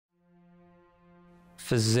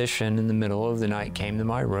physician in the middle of the night came to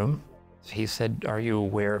my room. He said, "Are you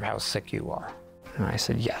aware of how sick you are?" And I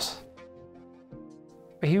said, "Yes."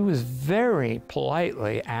 He was very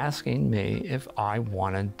politely asking me if I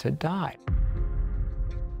wanted to die.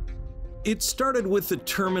 It started with the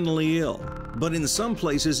terminally ill, but in some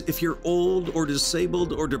places, if you're old or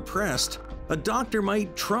disabled or depressed, a doctor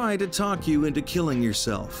might try to talk you into killing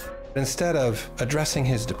yourself. Instead of addressing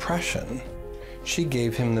his depression, she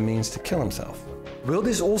gave him the means to kill himself. Will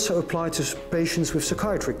this also apply to patients with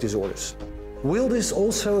psychiatric disorders? Will this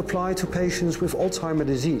also apply to patients with Alzheimer's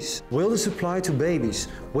disease? Will this apply to babies?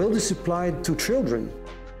 Will this apply to children?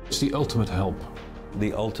 It's the ultimate help.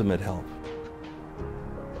 The ultimate help.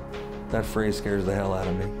 That phrase scares the hell out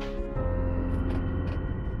of me.